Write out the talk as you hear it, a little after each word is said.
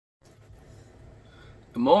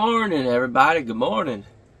Good morning, everybody. Good morning.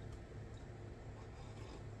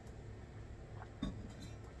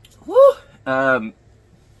 Woo!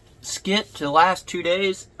 Skipped the last 2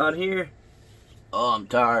 days on here. Oh, I'm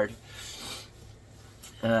tired.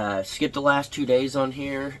 Skipped the last 2 days on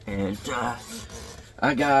here, and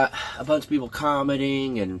I got a bunch of people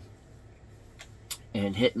commenting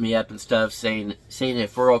and hitting me up and stuff, saying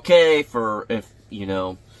if we're okay, if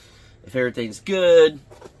everything's good,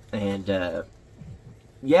 and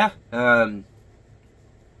yeah.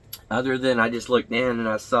 Other than I just looked in and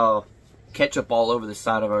I saw ketchup all over the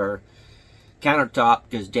side of our countertop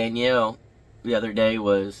because Danielle the other day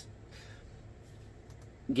was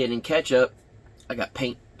getting ketchup. I got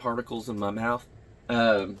paint particles in my mouth.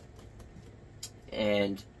 And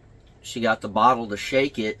she got the bottle to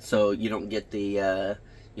shake it so you don't get the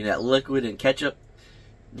that liquid and ketchup,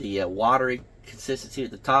 the watery consistency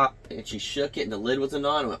at the top, and she shook it and the lid wasn't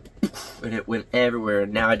on, and it went everywhere,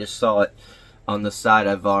 and now I just saw it on the side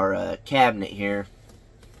of our cabinet here.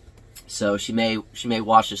 So she may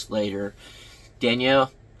watch this later.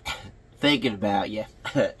 Danielle, thinking about you.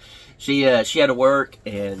 She had to work,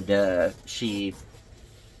 and she's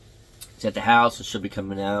at the house, and she'll be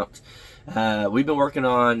coming out. We've been working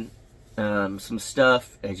on some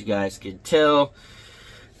stuff, as you guys can tell.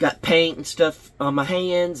 Got paint and stuff on my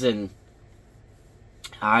hands, and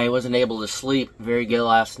I wasn't able to sleep very good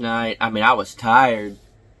last night. I mean, I was tired,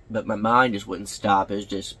 but my mind just wouldn't stop. It was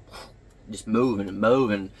just moving and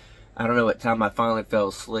moving. I don't know what time I finally fell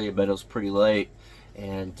asleep, but it was pretty late.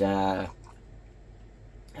 And I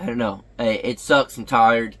don't know. It sucks. I'm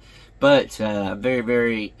tired, but very,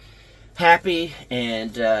 very happy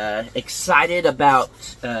and excited about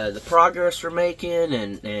the progress we're making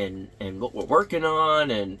and what we're working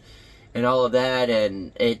on and all of that.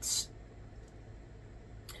 And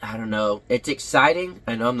I don't know. It's exciting.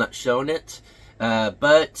 I know I'm not showing it,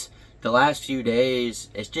 but the last few days,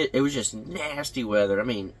 it was just nasty weather. I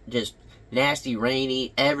mean, just nasty,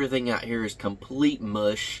 rainy. Everything out here is complete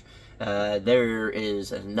mush. There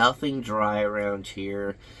is nothing dry around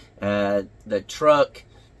here. The truck,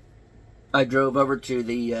 I drove over to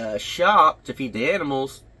the shop to feed the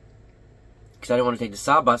animals because I didn't want to take the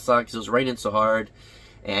side-by-side because it was raining so hard.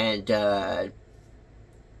 And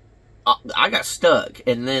I got stuck,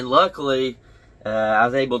 and then luckily I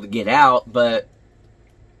was able to get out, but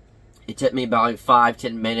it took me about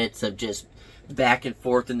 5-10 minutes of just back and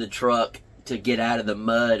forth in the truck to get out of the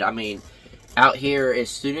mud. I mean, out here, as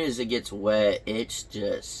soon as it gets wet, it's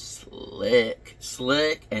just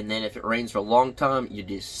slick, and then if it rains for a long time, you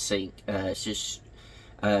just sink. It's just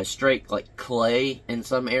straight like clay in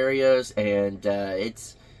some areas, and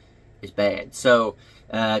it's bad. So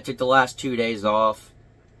I took the last 2 days off.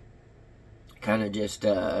 Kind of just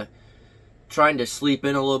trying to sleep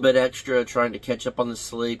in a little bit extra, trying to catch up on the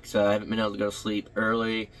sleep, so I haven't been able to go to sleep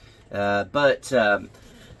early. But I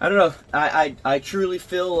don't know. I truly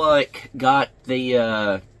feel like got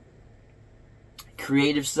the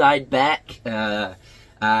creative side back. I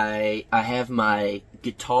have my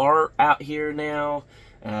guitar out here now.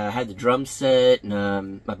 I had the drum set,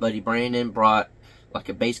 and my buddy Brandon brought like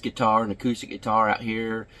a bass guitar and acoustic guitar out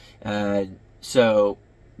here. So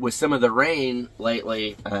with some of the rain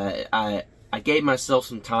lately, I gave myself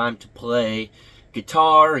some time to play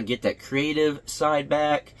guitar and get that creative side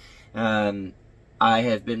back. I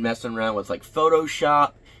have been messing around with like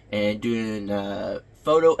Photoshop and doing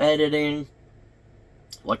photo editing,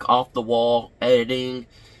 like off the wall editing.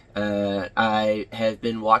 I have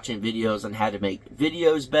been watching videos on how to make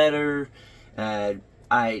videos better. I'm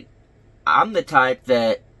the type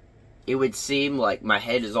that it would seem like my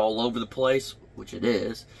head is all over the place, which it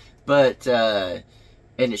is, but and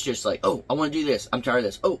it's just like, oh, I want to do this, I'm tired of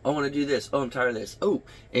this, oh, I want to do this, oh, I'm tired of this, oh,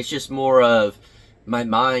 it's just more of my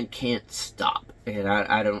mind can't stop, and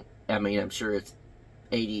I mean, I'm sure it's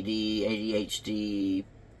ADD, ADHD,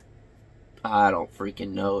 I don't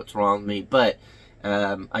freaking know what's wrong with me, but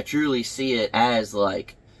I truly see it as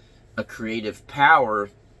like a creative power,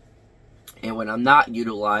 and when I'm not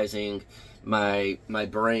utilizing my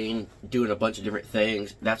brain doing a bunch of different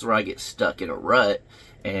things, that's where I get stuck in a rut.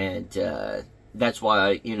 And that's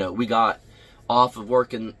why, we got off of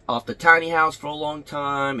working off the tiny house for a long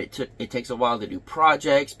time. It takes a while to do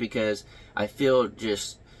projects because I feel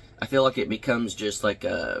like it becomes just like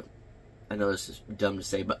I know this is dumb to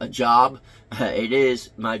say, but a job. It is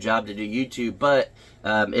my job to do YouTube, but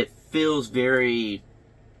it feels very,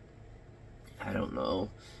 I don't know,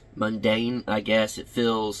 mundane, I guess. It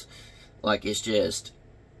feels like it's just,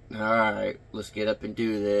 alright, let's get up and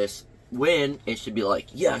do this. win, it should be like,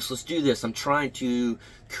 yes, let's do this. I'm trying to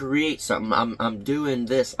create something. I'm doing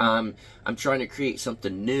this. I'm trying to create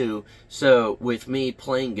something new. So with me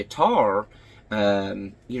playing guitar,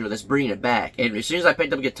 you know, that's bringing it back. And as soon as I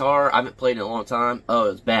picked up a guitar, I haven't played in a long time. Oh,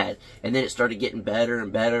 it was bad. And then it started getting better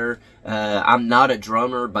and better. I'm not a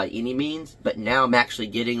drummer by any means, but now I'm actually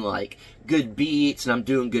getting like good beats, and I'm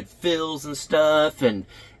doing good fills and stuff, and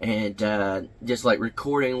just like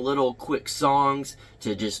recording little quick songs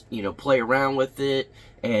to just, you know, play around with it.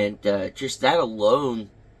 And just that alone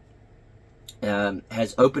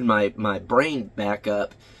has opened my brain back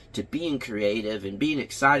up to being creative and being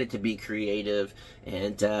excited to be creative.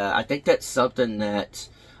 And I think that's something that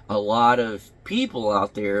a lot of people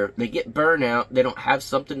out there, they get burnout. They don't have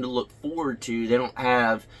something to look forward to. They don't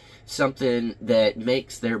have something that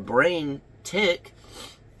makes their brain tick.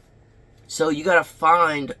 So you got to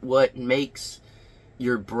find what makes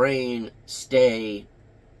your brain stay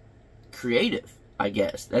creative, I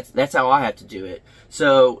guess. That's how I have to do it.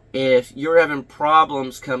 So if you're having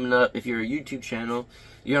problems coming up, if you're a YouTube channel,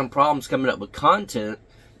 you're having problems coming up with content,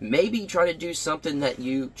 maybe try to do something that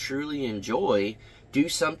you truly enjoy. Do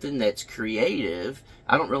something that's creative.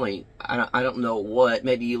 I don't know what.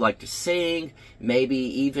 Maybe you like to sing. Maybe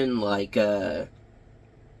even like,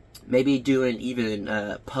 maybe doing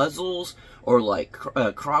even puzzles, or like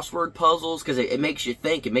crossword puzzles, because it makes you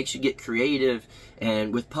think. It makes you get creative.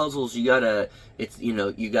 And with puzzles, you gotta,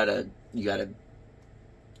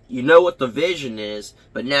 you know what the vision is,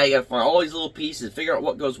 but now you gotta find all these little pieces, figure out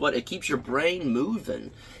what goes what. It keeps your brain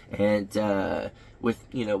moving. And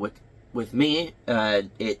with me,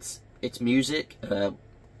 it's music.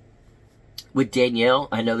 With Danielle,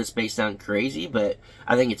 I know this may sound crazy, but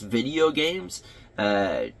I think it's video games.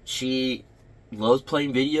 She loves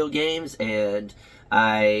playing video games, and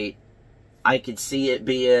I could see it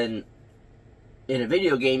being, in a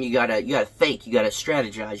video game, you gotta think, you gotta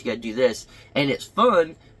strategize, you gotta do this, and it's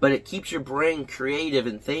fun, but it keeps your brain creative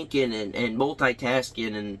and thinking and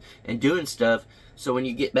multitasking and doing stuff. So when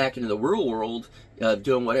you get back into the real world of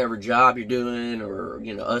doing whatever job you're doing, or,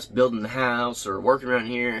 you know, us building the house or working around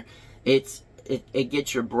here, it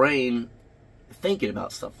gets your brain thinking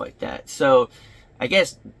about stuff like that. So I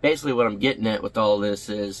guess basically what I'm getting at with all this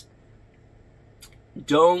is,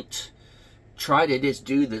 don't try to just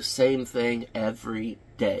do the same thing every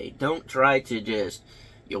day. Don't try to just,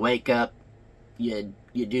 you wake up, you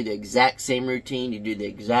do the exact same routine, you do the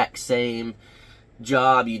exact same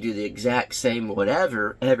job, you do the exact same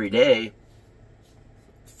whatever every day.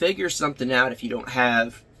 Figure something out if you don't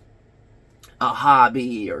have a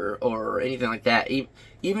hobby or anything like that.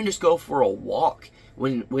 Even just go for a walk.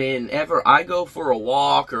 Whenever I go for a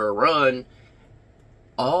walk or a run,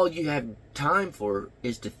 all you have time for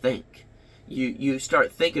is to think. You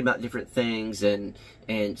start thinking about different things, and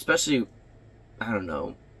especially, I don't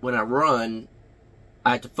know, when I run,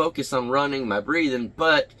 I have to focus on running, my breathing,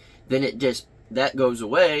 but then that goes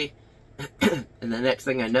away, and the next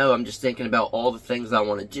thing I know, I'm just thinking about all the things I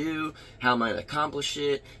want to do, how am I going to accomplish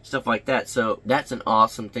it, stuff like that. So that's an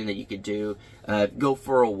awesome thing that you could do. Go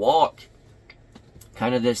for a walk,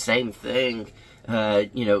 kind of the same thing.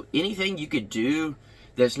 You know, anything you could do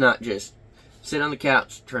that's not just sit on the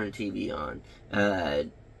couch, turn the TV on.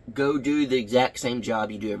 Go do the exact same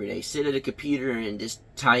job you do every day. Sit at a computer and just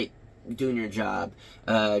type, doing your job,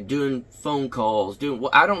 doing phone calls,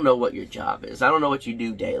 I don't know what your job is. I don't know what you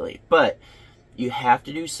do daily, but you have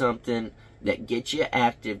to do something that gets you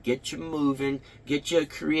active, gets you moving, gets you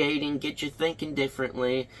creating, gets you thinking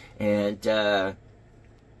differently, and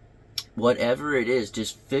whatever it is,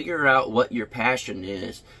 just figure out what your passion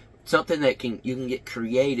is. Something that you can get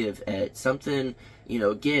creative at. Something, you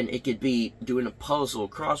know, again, it could be doing a puzzle,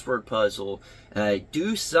 crossword puzzle.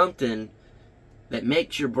 Do something that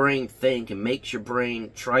makes your brain think and makes your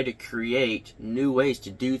brain try to create new ways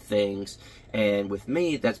to do things. And with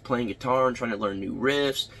me, that's playing guitar and trying to learn new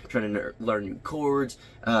riffs, trying to learn new chords.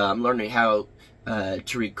 I'm learning how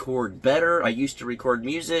to record better. I used to record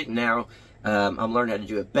music. Now I'm learning how to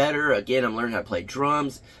do it better. Again, I'm learning how to play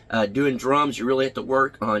drums. Doing drums, you really have to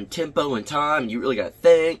work on tempo and time. You really got to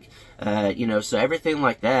think. You know, so everything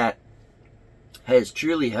like that has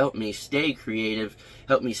truly helped me stay creative,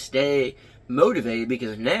 helped me stay motivated,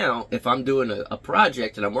 because now if I'm doing a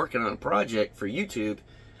project and I'm working on a project for YouTube,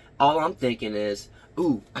 all I'm thinking is,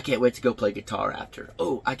 ooh, I can't wait to go play guitar after.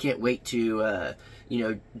 Oh, I can't wait to, you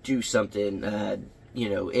know, do something. You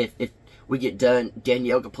know, if we get done,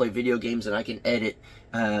 Danielle can play video games and I can edit,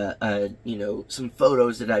 you know, some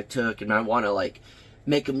photos that I took, and I want to, like,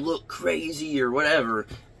 make them look crazy or whatever.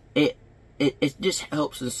 it just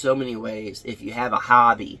helps in so many ways if you have a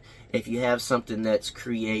hobby, if you have something that's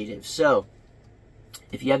creative. So,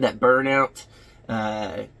 if you have that burnout,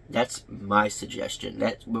 that's my suggestion.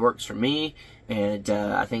 That works for me, and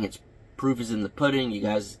I think it's proof is in the pudding. You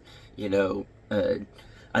guys, you know,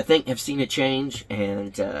 I think have seen a change,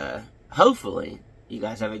 and hopefully you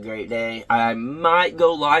guys have a great day. I might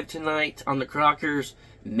go live tonight on the Crockers.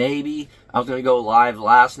 Maybe. I was going to go live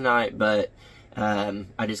last night, but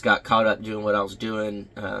I just got caught up doing what I was doing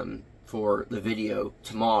for the video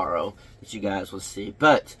tomorrow that you guys will see.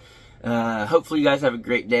 But hopefully you guys have a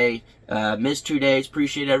great day. Missed 2 days.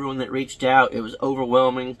 Appreciate everyone that reached out. It was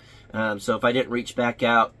overwhelming. So if I didn't reach back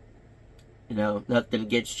out, you know, nothing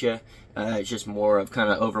against you. It's just more of kind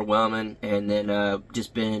of overwhelming, and then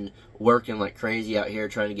just been working like crazy out here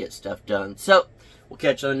trying to get stuff done. So we'll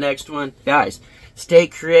catch you on the next one. Guys, stay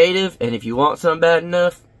creative, and if you want something bad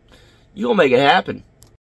enough, you'll make it happen.